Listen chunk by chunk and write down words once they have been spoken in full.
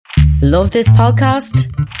Love this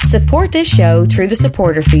podcast? Support this show through the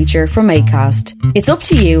supporter feature from Acast. It's up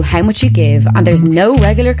to you how much you give, and there's no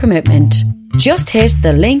regular commitment. Just hit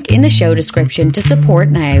the link in the show description to support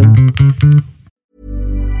now.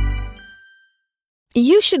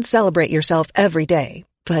 You should celebrate yourself every day,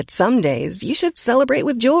 but some days you should celebrate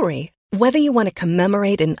with jewelry. Whether you want to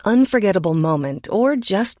commemorate an unforgettable moment or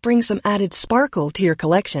just bring some added sparkle to your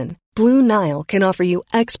collection, Blue Nile can offer you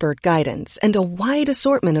expert guidance and a wide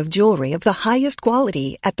assortment of jewelry of the highest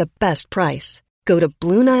quality at the best price. Go to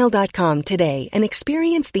BlueNile.com today and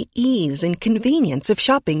experience the ease and convenience of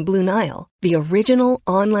shopping Blue Nile, the original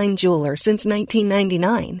online jeweler since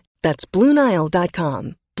 1999. That's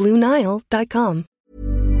BlueNile.com. BlueNile.com.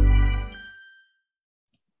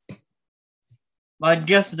 My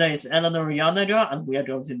guest today is Eleanor Janega, and we are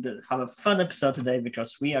going to have a fun episode today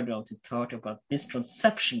because we are going to talk about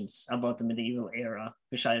misconceptions about the medieval era,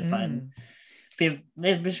 which I find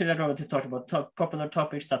maybe we should go to talk about popular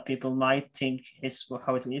topics that people might think is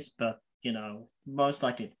how it is, but most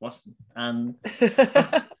likely it wasn't. And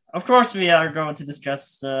of course, we are going to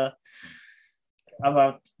discuss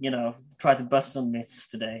about try to bust some myths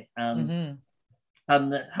today. And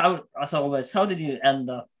how, as always, how did you end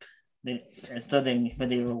up studying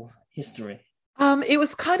medieval history? It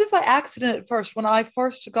was kind of by accident at first. When I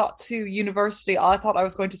first got to university, I thought I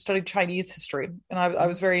was going to study Chinese history, and I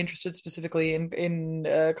was very interested specifically in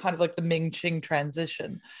kind of like the Ming-Qing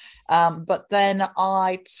transition. But then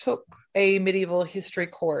I took a medieval history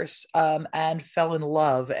course and fell in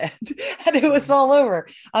love, and it was all over.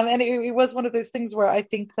 And it was one of those things where I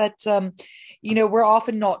think that, we're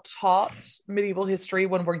often not taught medieval history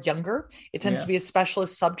when we're younger. It tends to be a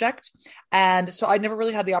specialist subject. And so I never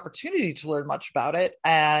really had the opportunity to learn much about it.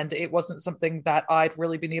 And it wasn't something that I'd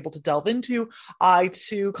really been able to delve into. I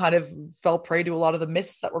too kind of fell prey to a lot of the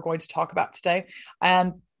myths that we're going to talk about today.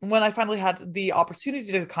 And when I finally had the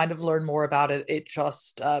opportunity to kind of learn more about it, it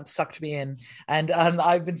just sucked me in. And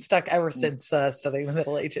I've been stuck ever since studying the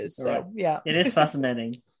Middle Ages. So, right. Yeah. It is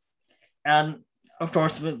fascinating. And, of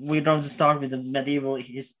course, we're going to start with the medieval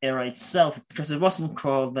era itself, because it wasn't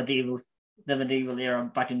called the medieval era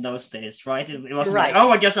back in those days, right? It wasn't like,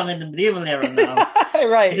 I guess I'm in the medieval era now.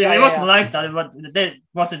 Right. It wasn't like that. But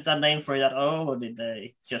was it a name for that? Or did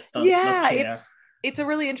they just not care? It's a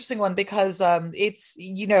really interesting one because it's,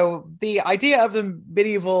 the idea of the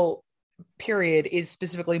medieval period is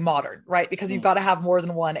specifically modern, right? Because you've got to have more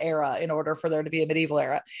than one era in order for there to be a medieval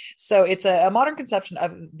era. So it's a modern conception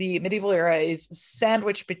of the medieval era is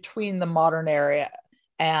sandwiched between the modern era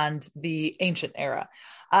and the ancient era.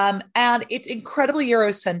 And it's incredibly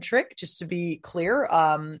Eurocentric, just to be clear.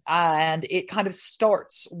 And it kind of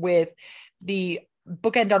starts with the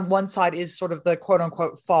bookend on one side is sort of the quote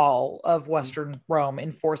unquote fall of Western Rome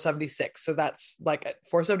in 476. So that's like at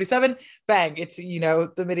 477, bang, it's,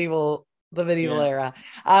 the medieval era.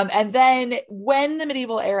 And then when the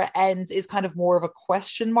medieval era ends is kind of more of a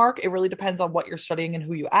question mark. It really depends on what you're studying and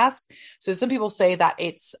who you ask. So some people say that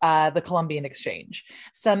it's the Columbian Exchange.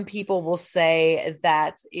 Some people will say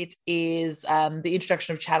that it is the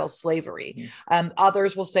introduction of chattel slavery.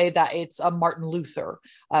 Others will say that it's Martin Luther.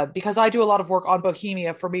 Because I do a lot of work on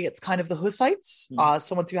Bohemia, for me, it's kind of the Hussites.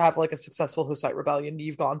 So once you have like a successful Hussite rebellion,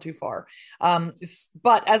 you've gone too far.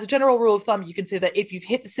 But as a general rule of thumb, you can say that if you've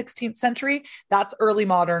hit the 16th century, that's early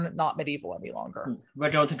modern, not medieval any longer.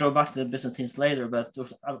 We're going to go back to the Byzantines later, but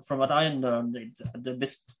from what I learned,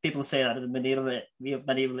 the people say that the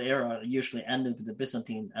medieval era usually ended with the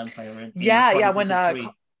Byzantine Empire.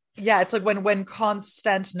 It's like when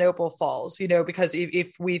Constantinople falls, because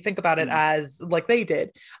if we think about it as like they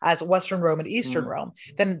did, as Western Rome and Eastern Rome,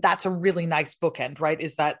 then that's a really nice bookend, right?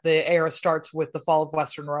 Is that the era starts with the fall of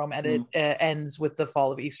Western Rome and it ends with the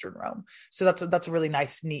fall of Eastern Rome. So that's a really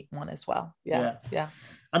nice, neat one as well. Yeah.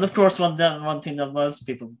 And of course, one thing that most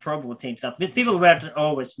people probably think that people weren't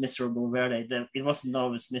always miserable, were they? It wasn't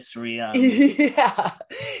always misery. As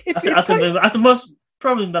the most.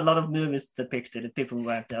 Probably a lot of movies depicted that people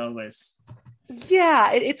weren't always.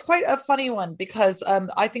 Yeah, it's quite a funny one because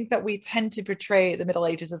I think that we tend to portray the Middle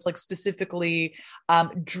Ages as like specifically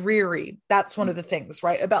dreary. That's one of the things,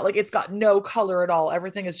 right? About like it's got no color at all.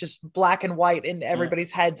 Everything is just black and white in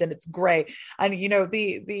everybody's heads, and it's gray. And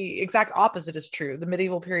the exact opposite is true. The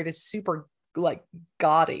medieval period is super like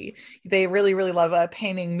gaudy. They really, really love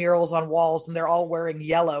painting murals on walls, and they're all wearing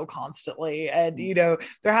yellow constantly. And, they're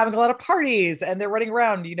having a lot of parties and they're running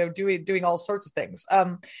around, doing all sorts of things.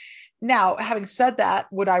 Now, having said that,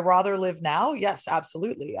 would I rather live now? Yes,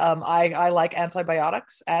 absolutely. I like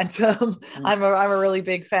antibiotics, and I'm a really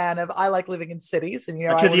big fan of. I like living in cities, and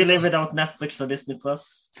could you live without Netflix or Disney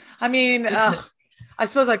Plus? I mean, I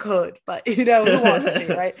suppose I could, but who wants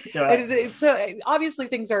to, right? Right. So obviously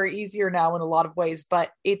things are easier now in a lot of ways, but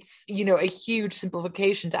it's, a huge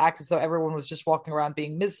simplification to act as though everyone was just walking around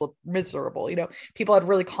being miserable. People had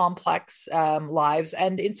really complex lives,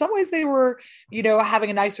 and in some ways they were, having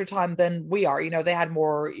a nicer time than we are. They had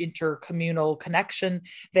more intercommunal connection.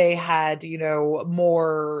 They had,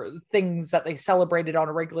 more things that they celebrated on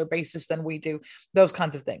a regular basis than we do, those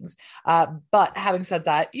kinds of things. But having said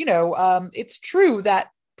that, it's true that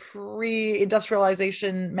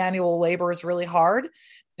pre-industrialization manual labor is really hard,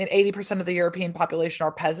 and 80% of the European population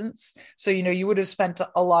are peasants. So, you would have spent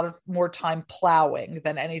a lot of more time plowing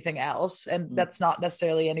than anything else. And that's not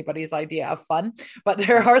necessarily anybody's idea of fun, but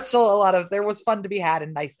there was fun to be had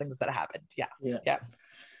and nice things that happened. Yeah.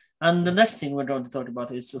 And the next thing we're going to talk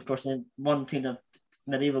about is, of course, one thing that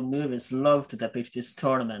medieval movies love to depict is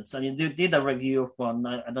tournaments. And you did a review of one.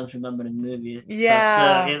 I don't remember the movie.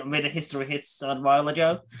 Yeah. But, with the History Hits a while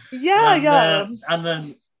ago. Yeah. And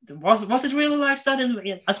then was it really like that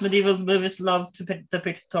as medieval movies love to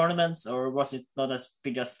depict tournaments, or was it not as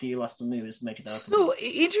big a deal as the movies make it out? So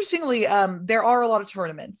interestingly, there are a lot of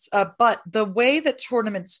tournaments, but the way that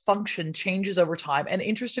tournaments function changes over time. And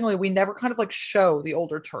interestingly, we never kind of show the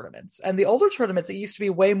older tournaments. And the older tournaments, it used to be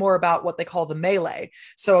way more about what they call the melee.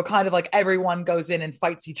 So kind of everyone goes in and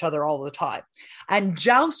fights each other all the time. And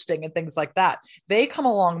jousting and things like that, they come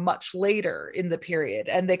along much later in the period,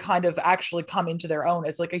 and they kind of actually come into their own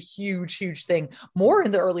as a huge thing more in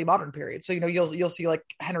the early modern period. So you'll see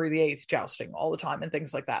Henry VIII jousting all the time and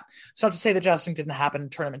things like that. It's not to say that jousting didn't happen,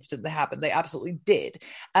 tournaments didn't happen, they absolutely did,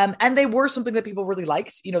 and they were something that people really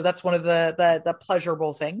liked. That's one of the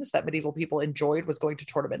pleasurable things that medieval people enjoyed, was going to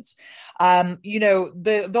tournaments.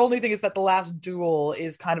 The only thing is that the last duel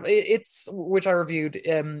is kind of, it's, which I reviewed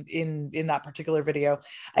in that particular video.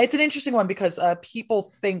 It's an interesting one because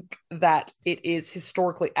people think that it is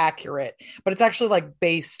historically accurate, but it's actually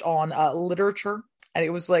based on literature. And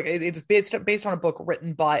it was it's based on a book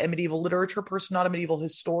written by a medieval literature person, not a medieval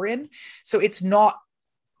historian. So it's not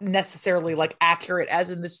necessarily accurate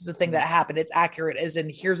as in this is a thing that happened. It's accurate as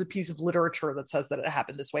in here's a piece of literature that says that it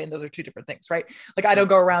happened this way. And those are two different things, right? I don't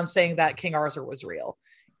go around saying that King Arthur was real,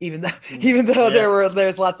 even though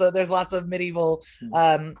there's lots of medieval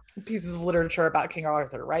pieces of literature about King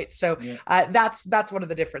Arthur, right? So that's one of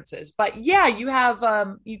the differences. But yeah, you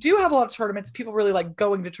do have a lot of tournaments. People really like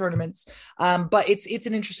going to tournaments, but it's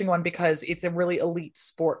an interesting one because it's a really elite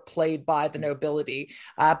sport played by the nobility.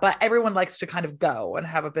 But everyone likes to kind of go and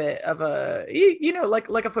have a bit of a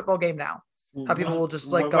like a football game now. How people will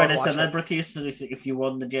just go and watch celebrities if you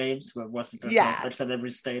won the games, was it like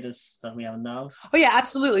celebrity status that we have now? Oh yeah,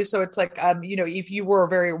 absolutely. So it's if you were a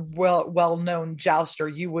very well-known jouster,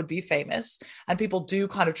 you would be famous, and people do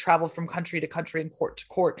kind of travel from country to country and court to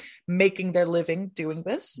court, making their living doing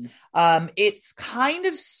this. It's kind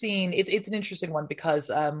of seen. It's an interesting one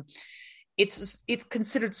because it's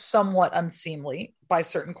considered somewhat unseemly by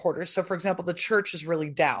certain quarters. So, for example, the church is really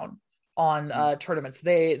down on tournaments.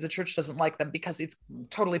 The church doesn't like them because it's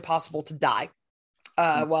totally possible to die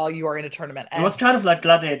while you are in a tournament. And it was kind of like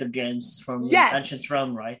gladiator games from ancient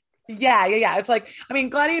Rome, right? Yeah. It's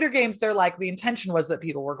gladiator games, they're the intention was that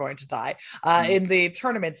people were going to die. In the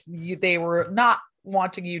tournaments, they were not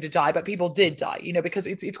wanting you to die, but people did die, because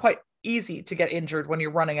it's quite easy to get injured when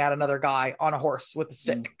you're running at another guy on a horse with a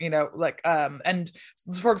stick, and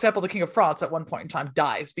for example, the King of France at one point in time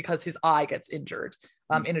dies because his eye gets injured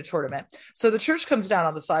in a tournament. So the church comes down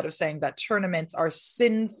on the side of saying that tournaments are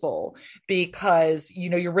sinful because,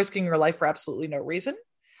 you're risking your life for absolutely no reason.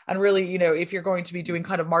 And really, if you're going to be doing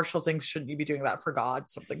kind of martial things, shouldn't you be doing that for God?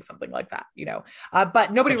 Something like that,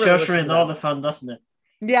 but nobody really church ruined all the fun, doesn't it?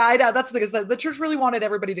 Yeah, I know. That's the thing, is that the church really wanted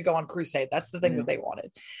everybody to go on crusade. That's the thing that they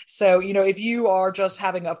wanted. So, if you are just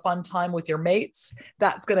having a fun time with your mates,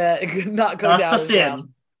 that's gonna not go down. That's a sin.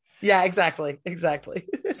 Yeah, exactly.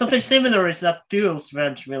 Something similar is that duels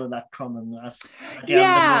weren't really that common as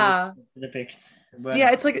the depicts.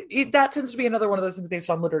 Yeah, it's that tends to be another one of those things based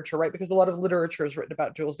on literature, right? Because a lot of literature is written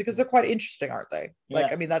about duels because they're quite interesting, aren't they?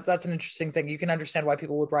 That's an interesting thing. You can understand why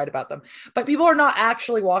people would write about them, but people are not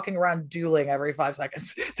actually walking around dueling every 5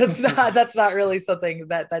 seconds. That's not really something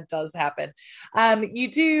that does happen.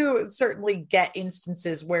 You do certainly get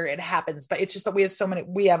instances where it happens, but it's just that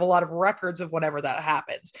we have a lot of records of whenever that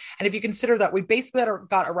happens. And if you consider that we basically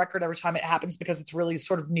got a record every time it happens because it's really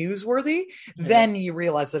sort of newsworthy, then you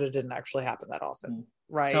realize that it didn't actually happen that often,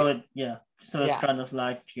 right? So it's kind of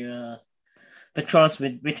like because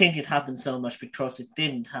we think it happened so much because it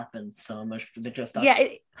didn't happen so much. Because that's... Yeah,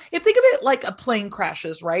 if think of it like a plane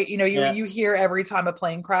crashes, right? You hear every time a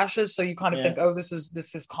plane crashes, so you kind of think, oh, this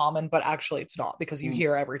is common, but actually it's not, because you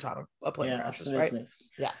hear every time a plane crashes, absolutely. Right?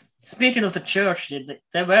 Yeah. Speaking of the church,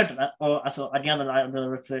 they were, also again, I'm going to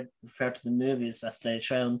refer to the movies as they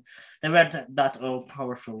shown. They weren't that all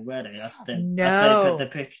powerful, were they? As they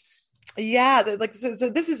depict. Yeah, so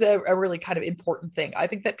this is a really kind of important thing. I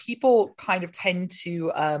think that people kind of tend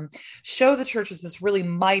to show the church as this really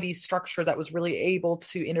mighty structure that was really able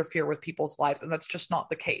to interfere with people's lives, and that's just not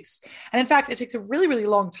the case. And in fact, it takes a really, really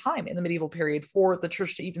long time in the medieval period for the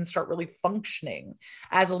church to even start really functioning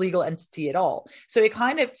as a legal entity at all. So it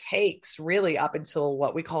kind of takes really up until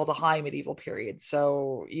what we call the high medieval period.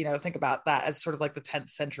 So, think about that as sort of like the 10th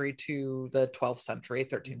century to the 12th century,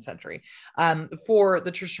 13th century, for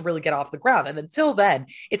the church to really get off the ground. And until then,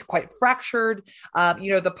 it's quite fractured.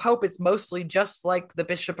 The Pope is mostly just like the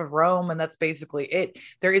Bishop of Rome, and that's basically it.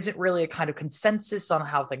 There isn't really a kind of consensus on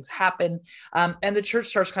how things happen. And the church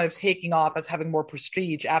starts kind of taking off as having more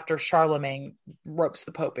prestige after Charlemagne ropes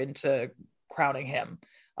the Pope into crowning him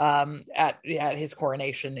at his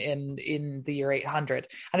coronation in the year 800.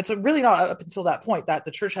 And it's really not up until that point that the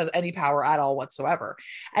church has any power at all whatsoever.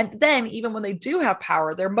 And then even when they do have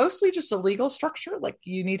power, they're mostly just a legal structure. Like,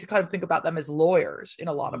 you need to kind of think about them as lawyers in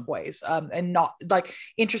a lot of ways, and not like,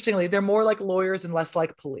 interestingly, they're more like lawyers and less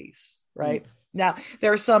like police, right? Now,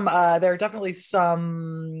 there are definitely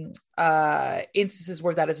some instances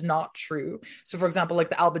where that is not true. So, for example, like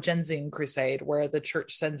the Albigensian Crusade, where the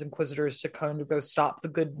church sends inquisitors to kind of go stop the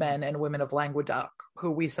good men and women of Languedoc,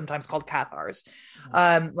 who we sometimes called Cathars.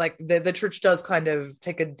 Like the church does kind of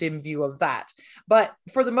take a dim view of that. But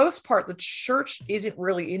for the most part, the church isn't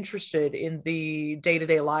really interested in the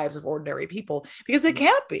day-to-day lives of ordinary people, because they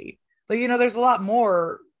can't be. Like, there's a lot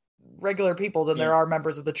more regular people than there are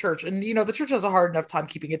members of the church. And the church has a hard enough time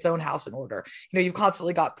keeping its own house in order. You've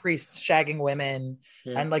constantly got priests shagging women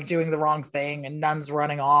and like doing the wrong thing, and nuns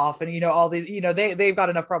running off, and all these, they've got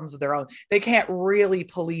enough problems of their own. They can't really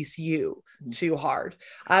police you too hard.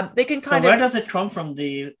 They can kind of... So where does it come from,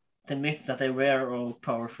 the myth that they were all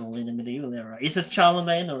powerful in the medieval era? Is it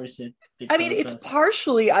Charlemagne, or is it... it's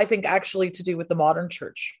partially, I think, actually to do with the modern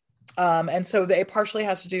church. And so it partially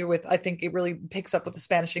has to do with, I think it really picks up with the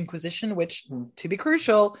Spanish Inquisition, which, to be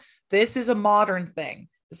crucial, this is a modern thing.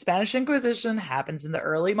 The Spanish Inquisition happens in the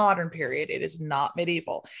early modern period. It is not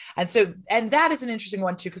medieval. And that is an interesting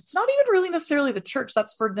one too, because it's not even really necessarily the church.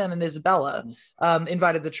 That's Ferdinand and Isabella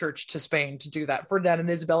invited the church to Spain to do that. Ferdinand and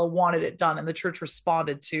Isabella wanted it done, and the church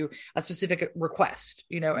responded to a specific request,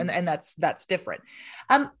 and that's different.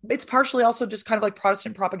 It's partially also just kind of like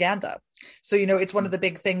Protestant propaganda. So, it's one of the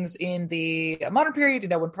big things in the modern period,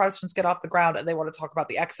 when Protestants get off the ground and they want to talk about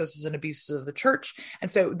the excesses and abuses of the church. And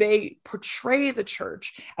so they portray the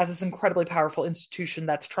church as this incredibly powerful institution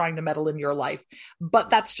that's trying to meddle in your life.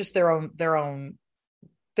 But that's just their own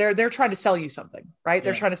they're trying to sell you something, right?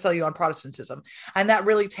 They're trying to sell you on Protestantism, and that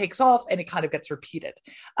really takes off, and it kind of gets repeated.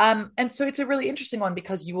 And so it's a really interesting one,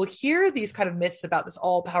 because you will hear these kind of myths about this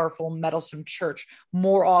all-powerful, meddlesome church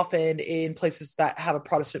more often in places that have a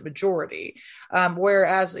Protestant majority,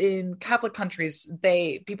 whereas in Catholic countries,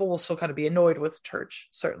 people will still kind of be annoyed with church.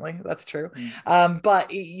 Certainly, that's true. But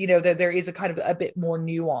there is a kind of a bit more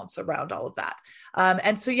nuance around all of that.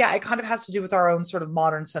 And so, it kind of has to do with our own sort of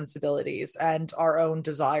modern sensibilities and our own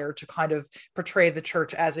desire to kind of portray the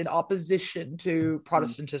church as in opposition to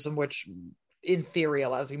Protestantism, which in theory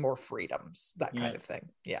allows you more freedoms, that kind of thing.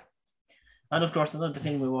 Yeah. And of course, another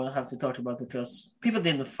thing we will have to talk about, because people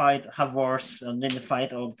didn't have wars and didn't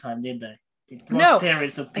fight all the time, did they? It was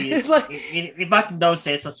periods of peace back in those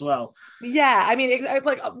days as well. Yeah,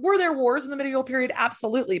 were there wars in the medieval period?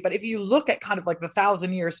 Absolutely. But if you look at kind of like the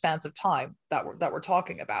 1,000-year spans of time that we're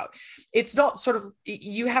talking about, it's not sort of,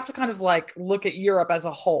 you have to kind of like look at Europe as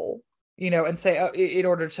a whole, and say, in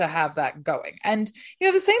order to have that going. And,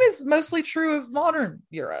 the same is mostly true of modern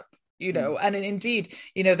Europe. And indeed,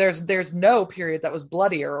 there's no period that was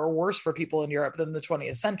bloodier or worse for people in Europe than the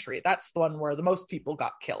 20th century. That's the one where the most people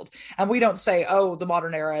got killed. And we don't say, the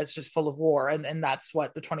modern era is just full of war, and that's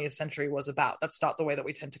what the 20th century was about. That's not the way that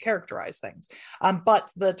we tend to characterize things. But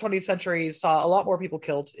the 20th century saw a lot more people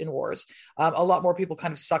killed in wars, a lot more people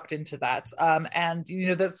kind of sucked into that. And,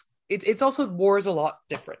 that's it's also wars a lot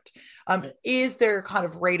different. Is there kind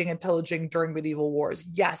of raiding and pillaging during medieval wars?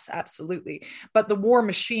 Yes, absolutely. But the war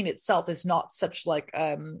machine itself is not such like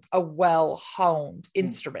a well-honed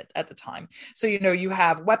instrument at the time. So, you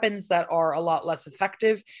have weapons that are a lot less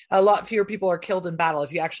effective. A lot fewer people are killed in battle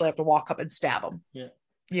if you actually have to walk up and stab them. Yeah.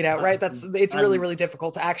 right? It's really, really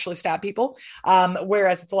difficult to actually stab people.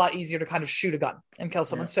 Whereas it's a lot easier to kind of shoot a gun and kill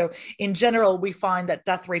someone. So in general, we find that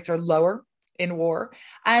death rates are lower in war.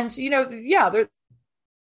 And,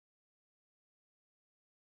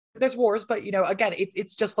 there's wars, but again,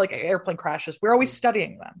 it's just like airplane crashes. We're always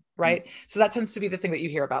studying them, right? So that tends to be the thing that you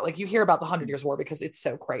hear about. Like you hear about the 100 Years' War because it's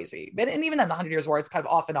so crazy. And even then, the 100 Years' War, it's kind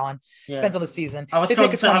of off and on. Depends on the season. I was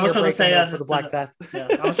going to say for the Black Death.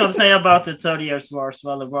 I was going to say about the 30 Years' War as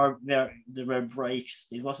well. The war where there were breaks.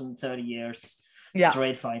 It wasn't 30 years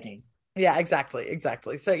straight fighting. Yeah, exactly.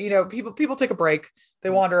 So people take a break. They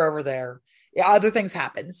wander over there. Other things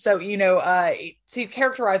happen. So, to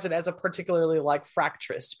characterize it as a particularly like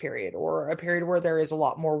fractious period or a period where there is a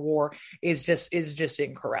lot more war is just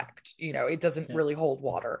incorrect. It doesn't really hold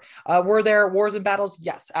water. Were there wars and battles?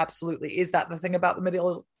 Yes, absolutely. Is that the thing about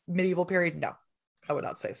the medieval period? No, I would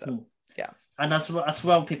not say so. Yeah. And as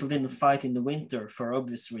well, people didn't fight in the winter for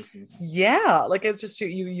obvious reasons. Yeah, like it's just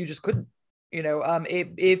you just couldn't.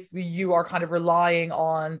 If you are kind of relying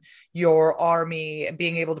on your army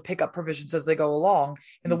being able to pick up provisions as they go along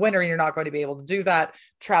in the winter, you're not going to be able to do that.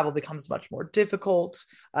 Travel becomes much more difficult.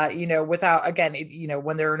 Without, again,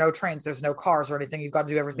 when there are no trains, there's no cars or anything. You've got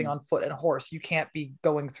to do everything on foot and horse. You can't be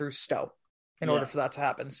going through snow in order for that to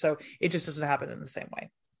happen. So it just doesn't happen in the same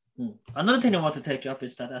way. Another thing I want to take up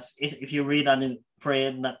is that if you read any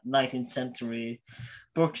pre-19th century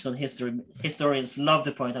books on history, historians love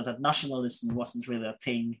to point out that nationalism wasn't really a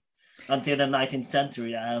thing until the 19th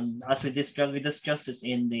century. And as we discussed this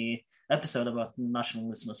in the episode about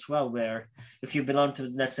nationalism as well, where if you belong to,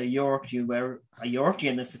 let's say, York, you were a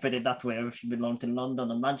Yorkian, if to put it that way. Or if you belong to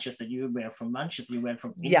London or Manchester, you were from Manchester, you were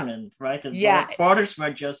from England, right? And borders were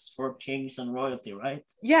just for kings and royalty, right?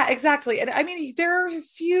 Yeah, exactly. And I mean, there are a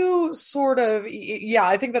few sort of,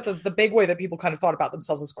 I think that the big way that people kind of thought about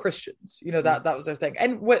themselves as Christians, that was their thing.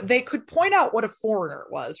 And what they could point out what a foreigner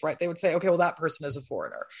was, right? They would say, okay, well, that person is a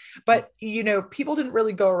foreigner. But, people didn't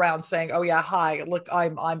really go around saying, oh yeah, hi, look,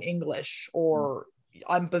 I'm English or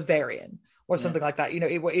I'm Bavarian or something like that.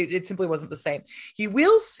 It simply wasn't the same. You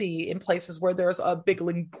will see in places where there's a big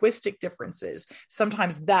linguistic differences,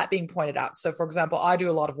 sometimes that being pointed out. So for example, I do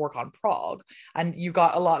a lot of work on Prague, and you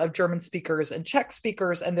got a lot of German speakers and Czech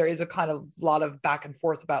speakers, and there is a kind of lot of back and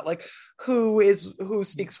forth about like who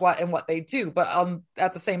speaks what and what they do. But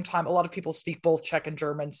at the same time, a lot of people speak both Czech and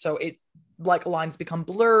German, so it like lines become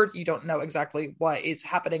blurred. You don't know exactly what is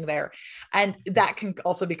happening there. And that can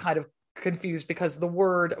also be kind of confused because the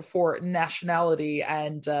word for nationality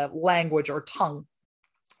and language or tongue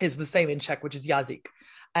is the same in Czech, which is jazyk.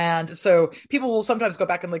 And so people will sometimes go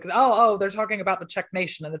back and like, oh, they're talking about the Czech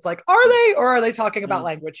nation. And it's like, are they, or are they talking about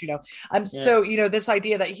language, So, this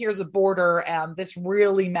idea that here's a border and this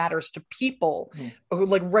really matters to people who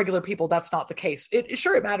like regular people, that's not the case.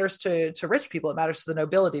 It matters to rich people. It matters to the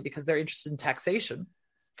nobility because they're interested in taxation.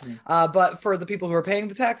 But for the people who are paying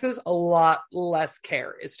the taxes, a lot less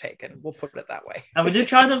care is taken. We'll put it that way. And we do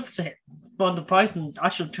kind of, on the Python, I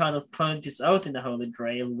should kind of point this out in the Holy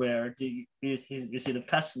Grail, where you see the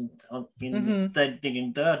peasant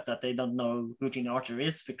digging dirt that they don't know who King Arthur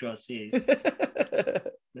is because he's...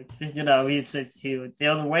 the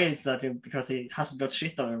other way is that because he hasn't got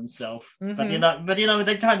shit on himself. But they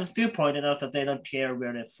kind of do point it out that they don't care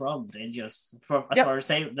where they're from. They just, far as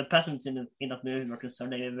the peasants in that movie were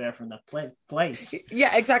concerned, they were from that place.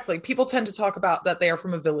 Yeah, exactly. People tend to talk about that they are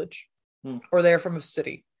from a village or they are from a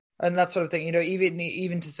city and that sort of thing.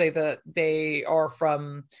 Even to say that they are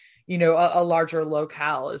from a larger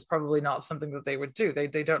locale is probably not something that they would do.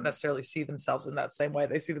 They don't necessarily see themselves in that same way.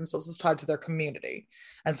 They see themselves as tied to their community.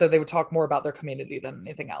 And so they would talk more about their community than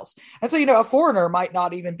anything else. And so, a foreigner might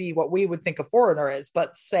not even be what we would think a foreigner is,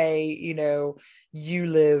 but say, you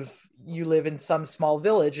live in some small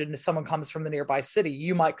village and someone comes from the nearby city,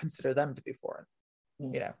 you might consider them to be foreign,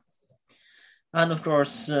 And of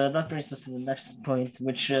course, that brings us to the next point,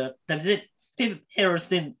 which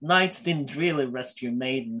knights didn't really rescue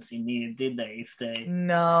maidens in Eve, did they? If they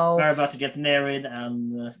were about to get married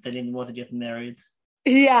and they didn't want to get married.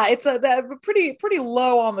 Yeah, it's a pretty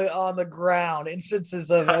low on the ground instances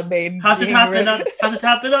of a maiden. Has it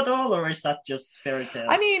happened at all, or is that just fairy tale?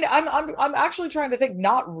 I mean, I'm actually trying to think.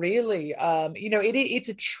 Not really. It's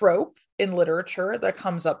a trope in literature that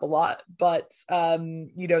comes up a lot, but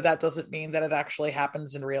that doesn't mean that it actually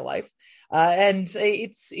happens in real life. And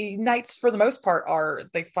knights for the most part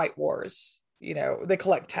they fight wars. They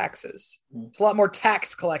collect taxes. There's a lot more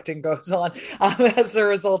tax collecting goes on as a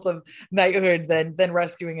result of knighthood than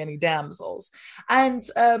rescuing any damsels. And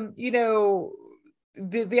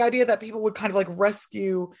the idea that people would kind of like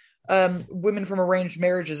rescue women from arranged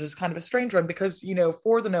marriages is kind of a strange one because,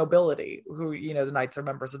 for the nobility, who, the knights are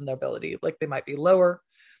members of the nobility, like they might be lower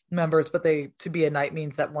members, but to be a knight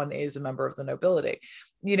means that one is a member of the nobility.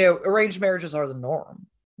 Arranged marriages are the norm.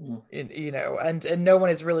 And no one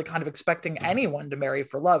is really kind of expecting anyone to marry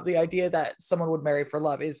for love. The idea that someone would marry for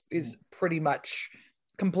love is pretty much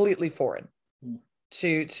completely foreign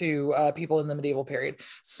to people in the medieval period.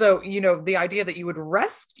 So, the idea that you would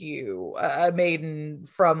rescue a maiden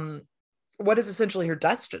from what is essentially her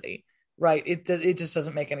destiny, right? It just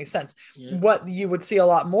doesn't make any sense. Yeah. What you would see a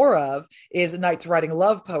lot more of is knights writing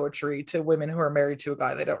love poetry to women who are married to a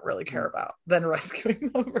guy they don't really care about than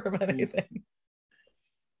rescuing them from anything.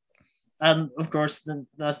 And of course,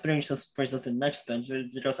 that brings us to the next bench,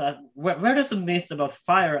 because where does the myth about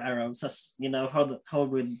fire arrows, as how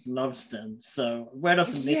Hollywood loves them? So where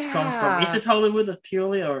does the myth come from? Is it Hollywood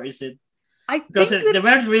purely, or is it? They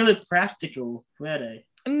weren't really practical, were they?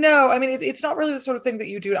 No, I mean, it's not really the sort of thing that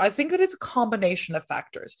you do. I think that it's a combination of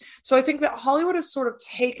factors. So I think that Hollywood has sort of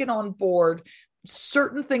taken on board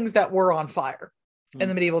certain things that were on fire in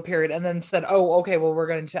the medieval period, and then said, oh, okay, well, we're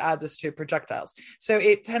going to add this to projectiles. So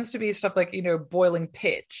it tends to be stuff like, boiling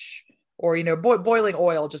pitch, or, boiling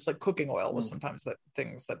oil, just like cooking oil was sometimes the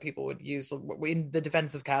things that people would use in the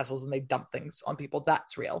defense of castles, and they dump things on people.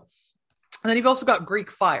 That's real. And then you've also got Greek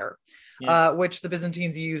fire, which the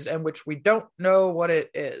Byzantines used, and which we don't know what it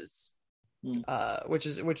is, which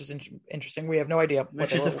is interesting. We have no idea.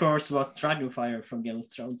 Which is, of course, what dragon fire from Game of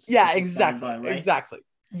Thrones. Yeah, exactly. Right? Exactly.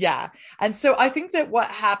 Yeah. And so I think that what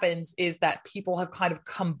happens is that people have kind of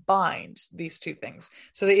combined these two things.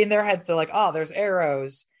 So in their heads, they're like, oh, there's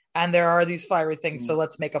arrows and there are these fiery things, so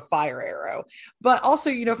let's make a fire arrow. But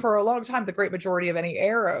also, for a long time, the great majority of any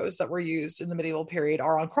arrows that were used in the medieval period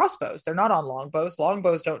are on crossbows. They're not on longbows.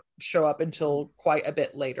 Longbows don't show up until quite a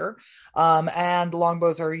bit later. And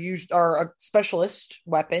longbows are a specialist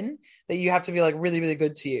weapon that you have to be like really, really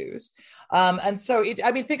good to use. And so,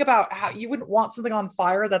 think about how you wouldn't want something on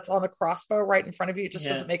fire that's on a crossbow right in front of you. It just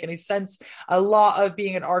doesn't make any sense. A lot of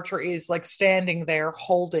being an archer is like standing there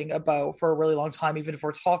holding a bow for a really long time, even if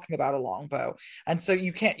we're talking about a longbow. And so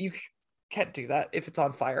you can't do that if it's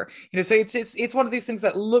on fire. So it's one of these things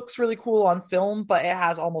that looks really cool on film, but it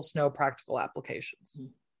has almost no practical applications.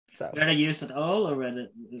 So were they used at all, or were they?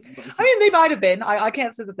 They might have been. I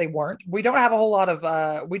can't say that they weren't. We don't have a lot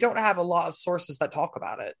of sources that talk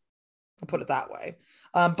about it. I'll put it that way.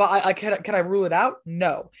 But can I rule it out?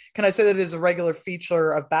 No. Can I say that it is a regular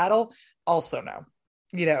feature of battle? Also no.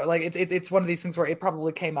 It's one of these things where it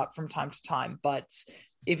probably came up from time to time. But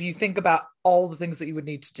if you think about all the things that you would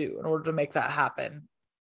need to do in order to make that happen,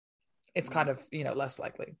 it's kind of, less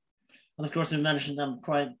likely. And of course, we mentioned them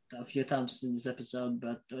quite a few times in this episode,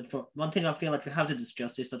 but one thing I feel like we have to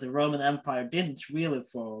discuss is that the Roman Empire didn't really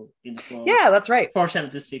fall in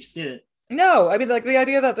 476, did it? No, the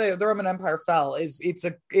idea that the Roman Empire fell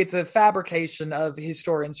it's a fabrication of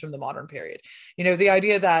historians from the modern period. The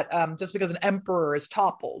idea that just because an emperor is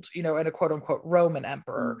toppled, and a quote unquote Roman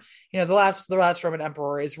emperor, the last Roman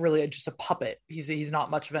emperor is really just a puppet. He's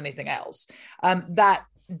not much of anything else. That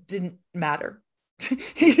didn't matter.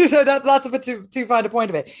 That's a bit too fine a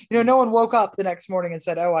point of it. No one woke up the next morning and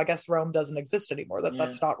said, oh, I guess Rome doesn't exist anymore.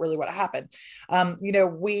 That's not really what happened.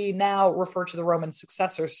 We now refer to the Roman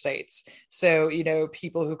successor states. So,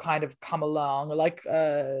 people who kind of come along, like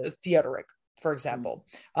Theodoric, for example,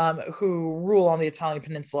 who rule on the Italian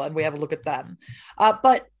peninsula, and we have a look at them.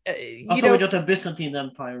 But we got the Byzantine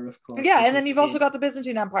Empire, of course. Yeah, and then you've also got the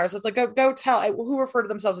Byzantine Empire. So it's like, go tell who refer to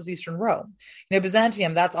themselves as Eastern Rome.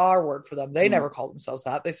 Byzantium, that's our word for them. They never call themselves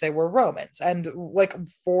that. They say we're Romans, and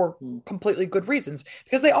for completely good reasons,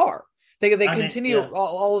 because they are. They continue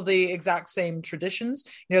all of the exact same traditions.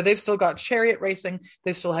 They've still got chariot racing.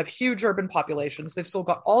 They still have huge urban populations. They've still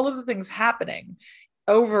got all of the things happening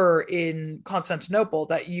over in Constantinople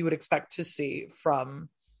that you would expect to see from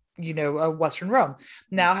Western Rome.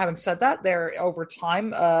 Now, having said that, they're over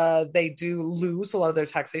time, they do lose a lot of their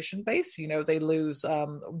taxation base. They lose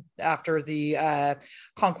after the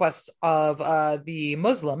conquest of the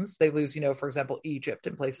Muslims. They lose, for example, Egypt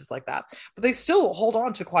and places like that. But they still hold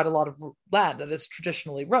on to quite a lot of land that is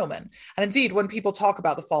traditionally Roman. And indeed, when people talk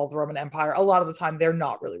about the fall of the Roman Empire, a lot of the time they're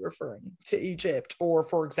not really referring to Egypt or,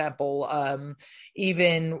 for example,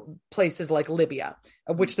 even places like Libya,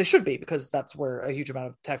 which they should be, because that's where a huge amount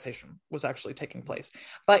of taxation was actually taking place.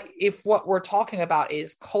 But if what we're talking about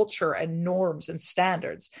is culture and norms and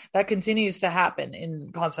standards, that continues to happen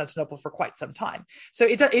in Constantinople for quite some time. So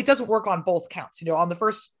it doesn't work on both counts.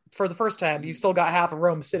 For the first hand, you still got half of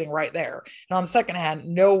Rome sitting right there. And on the second hand,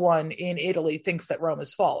 no one in Italy thinks that Rome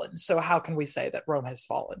has fallen. So how can we say that Rome has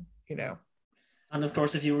fallen? you know. And of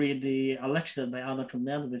course, if you read the Alexa by Anna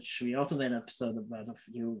Clement, which we also made an episode about a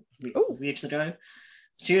few weeks ago,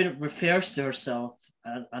 she refers to herself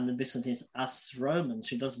and the Byzantines as Romans.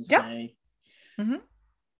 She doesn't say. Mm-hmm.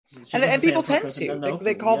 And people tend to.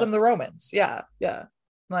 They call them the Romans. Yeah, yeah.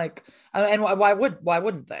 Like, and why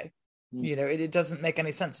wouldn't they? You know, it doesn't make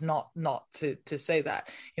any sense not to say that.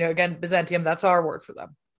 You know, again, Byzantium, that's our word for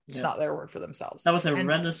them. It's not their word for themselves. That was a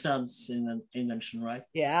Renaissance invention, right?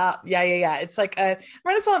 Yeah. It's like a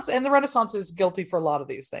Renaissance, and the Renaissance is guilty for a lot of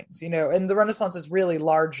these things, you know, and the Renaissance is really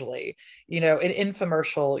largely, you know, an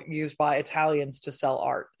infomercial used by Italians to sell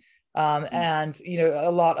art. And, you know,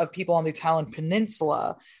 a lot of people on the Italian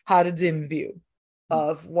peninsula had a dim view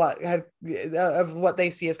of what they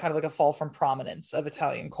see as kind of like a fall from prominence of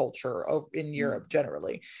Italian culture in Europe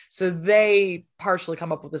generally. So they partially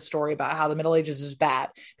come up with a story about how the Middle Ages is bad,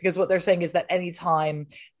 because what they're saying is that anytime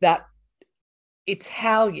that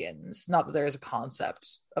Italians, not that there is a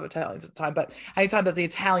concept of Italians at the time, but anytime that the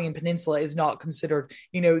Italian peninsula is not considered,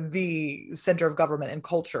 you know, the center of government and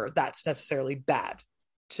culture, that's necessarily bad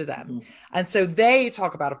to them. And so they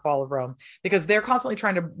talk about a fall of Rome because they're constantly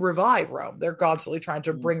trying to revive Rome. They're constantly trying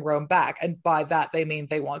to bring Rome back. And by that, they mean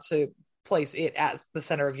they want to place it as the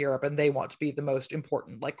center of Europe, and they want to be the most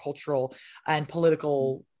important, like, cultural and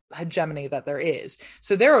political hegemony that there is.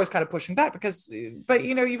 So they're always kind of pushing back but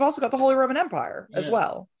you know, you've also got the Holy Roman Empire as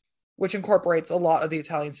well, which incorporates a lot of the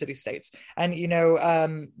Italian city-states. And, you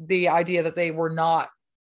know, the idea that they were not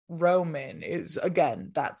Roman is,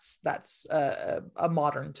 again, that's a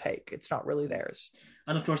modern take. It's not really theirs.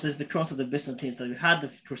 And of course, it's because of the Byzantines that we had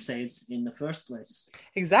the Crusades in the first place.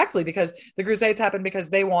 Exactly, because the Crusades happened because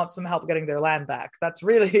they want some help getting their land back. That's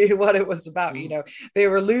really what it was about. You know, they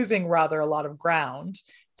were losing rather a lot of ground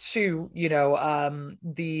to, you know,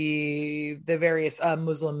 the various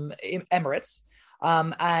Muslim emirates.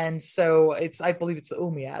 And so I believe it's the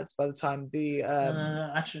Umayyads by the time the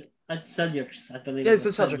actually Seljuks, I believe. It's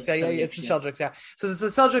the Seljuks, it's the Seljuks, So there's the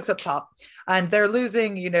Seljuks up top, and they're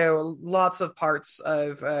losing, you know, lots of parts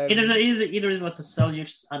of. Either it was the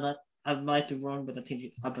Seljuks, and I might be wrong, but I think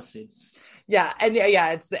it's Abbasids. Yeah, and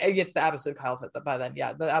it's the Abbasid Caliphate by then.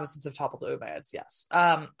 Yeah, the Abbasids have toppled the Umayyads. Yes,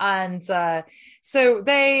 so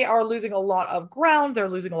they are losing a lot of ground. They're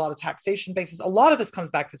losing a lot of taxation bases. A lot of this comes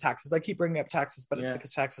back to taxes. I keep bringing up taxes, but it's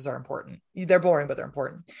because taxes are important. They're boring, but they're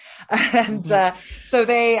important. And so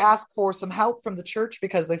they ask for some help from the church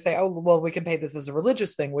because they say, "Oh, well, we can pay this as a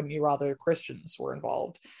religious thing. Wouldn't you rather Christians were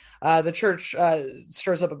involved?" The church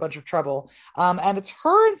stirs up a bunch of trouble, and it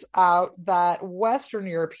turns out that Western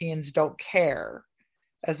Europeans don't care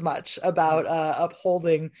as much about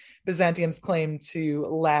upholding Byzantium's claim to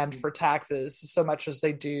land for taxes so much as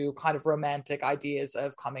they do kind of romantic ideas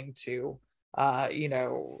of coming to the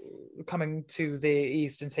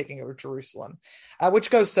east and taking over Jerusalem, which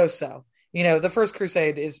goes so. You know, the First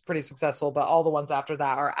Crusade is pretty successful, but all the ones after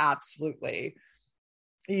that are absolutely,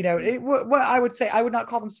 you know, what I would say, I would not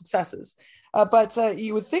call them successes, but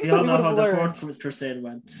you would think we all know how the Fourth Crusade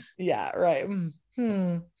went. Yeah, right.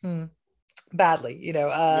 Badly, you know.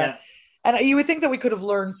 And you would think that we could have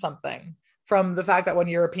learned something from the fact that when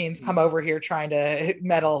Europeans come over here trying to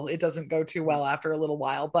meddle, it doesn't go too well after a little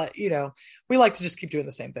while. But, you know, we like to just keep doing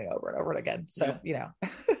the same thing over and over again. So, you know.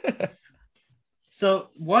 So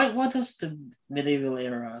why does the medieval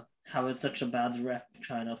era have such a bad rep,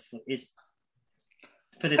 kind of?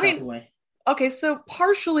 Put it that way. Okay, so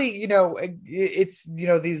partially, you know, it's, you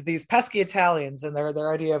know, these pesky Italians and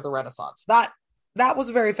their idea of the Renaissance. That was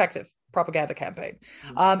a very effective propaganda campaign.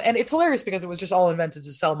 And it's hilarious because it was just all invented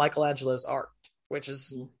to sell Michelangelo's art, which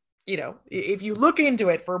is, you know, if you look into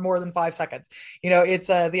it for more than 5 seconds, you know, it's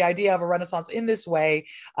the idea of a Renaissance in this way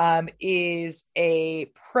is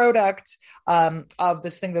a product of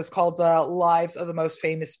this thing that's called the Lives of the Most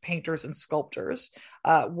Famous Painters and Sculptors,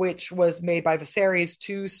 which was made by Vasari's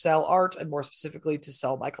to sell art, and more specifically to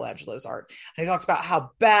sell Michelangelo's art. And he talks about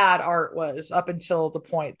how bad art was up until the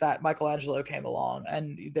point that Michelangelo came along,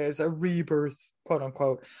 and there's a rebirth, quote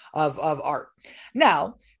unquote, of art.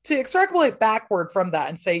 Now, to extrapolate backward from that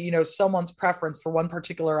and say, you know, someone's preference for one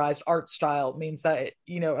particularized art style means that,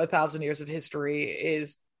 you know, 1,000 years of history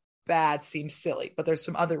is bad seems silly, but there's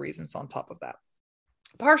some other reasons on top of that.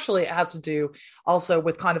 Partially, it has to do also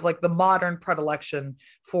with kind of like the modern predilection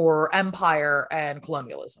for empire and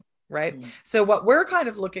colonialism, right? So what we're kind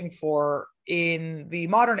of looking for in the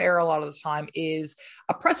modern era a lot of the time is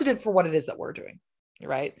a precedent for what it is that we're doing.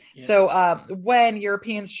 right? Yeah. So when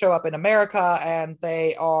Europeans show up in America and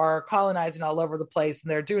they are colonizing all over the place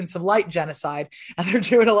and they're doing some light genocide and they're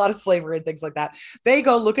doing a lot of slavery and things like that, they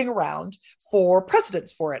go looking around for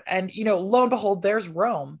precedents for it. And, you know, lo and behold, there's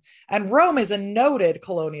Rome. And Rome is a noted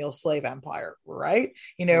colonial slave empire, right?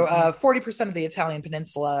 You know, 40% of the Italian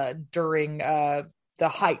peninsula during the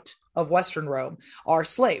height of Western Rome are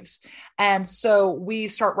slaves. And so we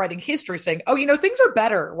start writing history saying, oh, you know, things are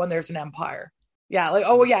better when there's an empire. Yeah, like,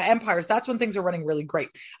 oh, yeah, empires. That's when things are running really great.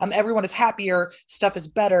 Everyone is happier. Stuff is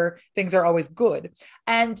better. Things are always good.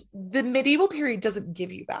 And the medieval period doesn't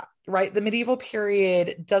give you that, right? The medieval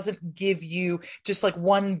period doesn't give you just like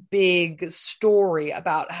one big story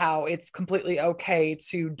about how it's completely okay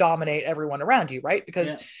to dominate everyone around you, right?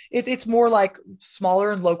 Because it's more like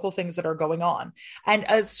smaller and local things that are going on. And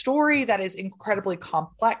a story that is incredibly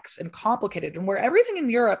complex and complicated, and where everything in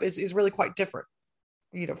Europe is really quite different,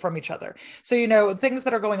 you know, from each other. So, you know, things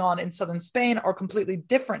that are going on in southern Spain are completely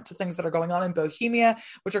different to things that are going on in Bohemia,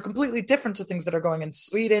 which are completely different to things that are going in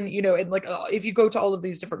Sweden, you know, and like, if you go to all of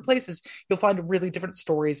these different places, you'll find really different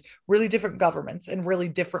stories, really different governments, and really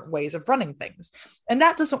different ways of running things. And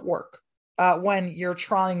that doesn't work when you're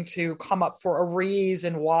trying to come up for a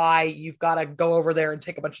reason why you've got to go over there and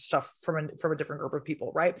take a bunch of stuff from a different group of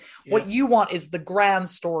people, right? Yeah. What you want is the grand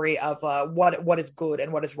story of what is good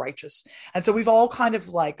and what is righteous. And so we've all kind of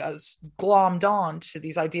like glommed on to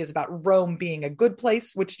these ideas about Rome being a good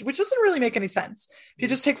place, which doesn't really make any sense. If you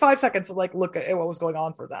just take 5 seconds to like look at what was going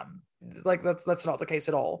on for them, like that's not the case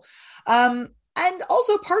at all. And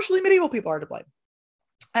also partially medieval people are to blame.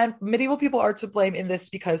 And medieval people are to blame in this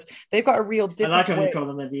because they've got a real different. I like how you call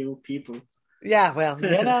them medieval people. Yeah, well,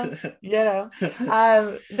 they've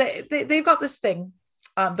got this thing.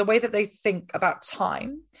 The way that they think about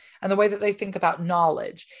time and the way that they think about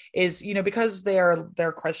knowledge is, you know, because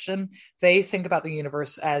they're Christian, they think about the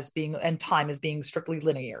universe as being, and time as being strictly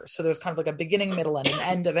linear. So there's kind of like a beginning, middle, and an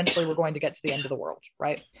end. Eventually we're going to get to the end of the world,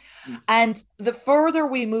 right? And the further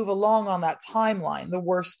we move along on that timeline, the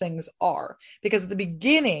worse things are. Because at the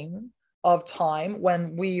beginning of time,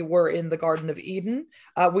 when we were in the Garden of Eden,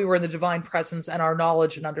 we were in the divine presence and our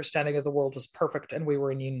knowledge and understanding of the world was perfect and we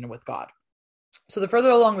were in union with God. So the further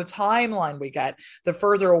along the timeline we get, the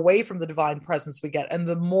further away from the divine presence we get, and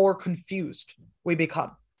the more confused we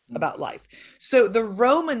become about life. So the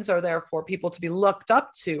Romans are therefore people to be looked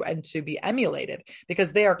up to and to be emulated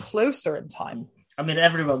because they are closer in time. I mean,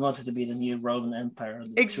 everyone wanted to be the new Roman Empire,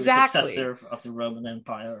 the exactly. successor of the Roman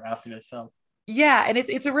Empire after it fell. Yeah, and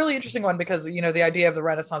it's a really interesting one because, you know, the idea of the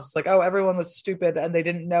Renaissance is like, oh, everyone was stupid and they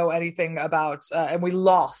didn't know anything about, and we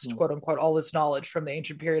lost, quote unquote, all this knowledge from the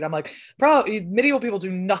ancient period. I'm like, probably medieval people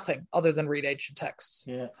do nothing other than read ancient texts.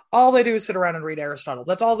 Yeah. All they do is sit around and read Aristotle.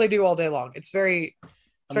 That's all they do all day long. It's very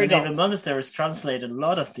even monasteries translated a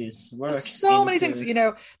lot of these works. So many things, you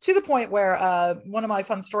know, to the point where one of my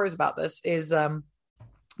fun stories about this is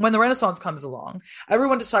when the Renaissance comes along,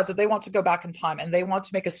 everyone decides that they want to go back in time and they want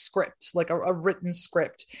to make a script, like a written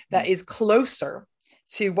script that is closer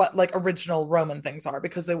to what like original Roman things are,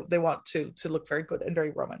 because they want to look very good and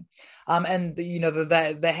very Roman. And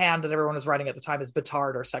the hand that everyone is writing at the time is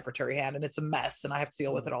Batard or secretary hand, and it's a mess, and I have to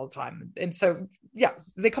deal with it all the time. And so, yeah,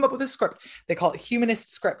 they come up with this script. They call it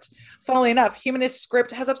humanist script. Funnily enough, humanist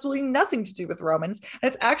script has absolutely nothing to do with Romans,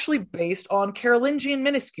 and it's actually based on Carolingian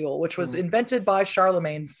minuscule, which was invented by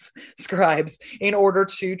Charlemagne's scribes in order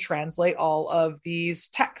to translate all of these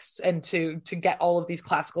texts and to get all of these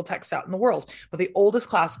classical texts out in the world. But the oldest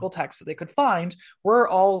classical texts that they could find were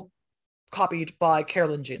all copied by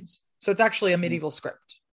Carolingians. So it's actually a medieval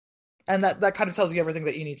script. And that kind of tells you everything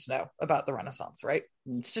that you need to know about the Renaissance, right?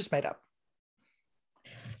 It's just made up.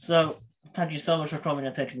 So thank you so much for coming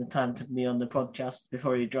and taking the time to be on the podcast.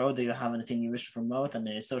 Before you go, do you have anything you wish to promote and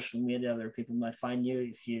any social media where people might find you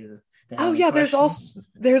if you there's all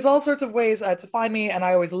sorts of ways to find me, and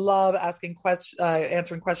I always love asking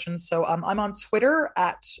answering questions. So I'm on Twitter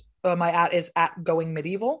at my @ is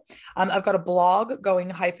 @goingmedieval. I've got a blog,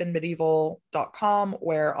 going-medieval.com,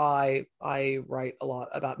 where I write a lot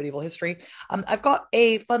about medieval history. I've got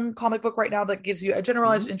a fun comic book right now that gives you a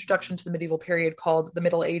generalized introduction to the medieval period called The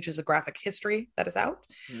Middle Ages: A Graphic History, that is out.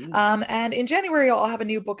 And in January, I'll have a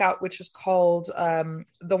new book out, which is called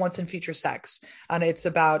The Once and Future Sex. And it's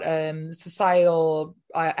about societal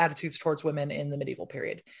attitudes towards women in the medieval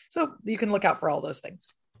period. So you can look out for all those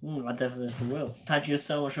things. I definitely will. Thank you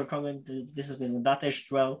so much for coming. This has been That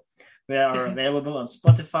Aged Well. We are available on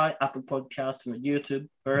Spotify, Apple Podcasts, or YouTube,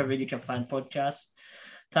 wherever you can find podcasts.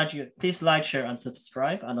 Thank you. Please like, share, and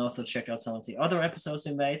subscribe, and also check out some of the other episodes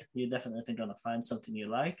we made. You're definitely going to find something you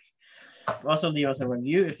like. Also, leave us a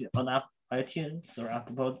review iTunes or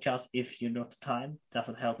Apple Podcasts if you've got the time. That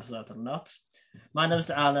would help us out a lot. My name is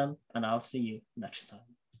Alan, and I'll see you next time.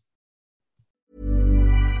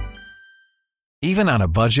 Even on a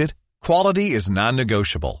budget, quality is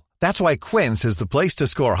non-negotiable. That's why Quince is the place to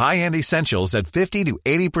score high-end essentials at 50 to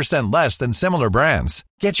 80% less than similar brands.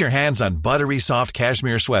 Get your hands on buttery soft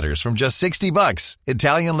cashmere sweaters from just $60,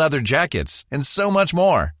 Italian leather jackets, and so much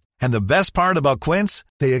more. And the best part about Quince,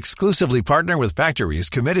 they exclusively partner with factories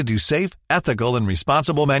committed to safe, ethical, and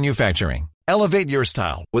responsible manufacturing. Elevate your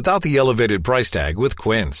style without the elevated price tag with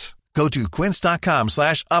Quince. Go to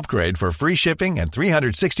quince.com/upgrade for free shipping and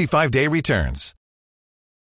 365-day returns.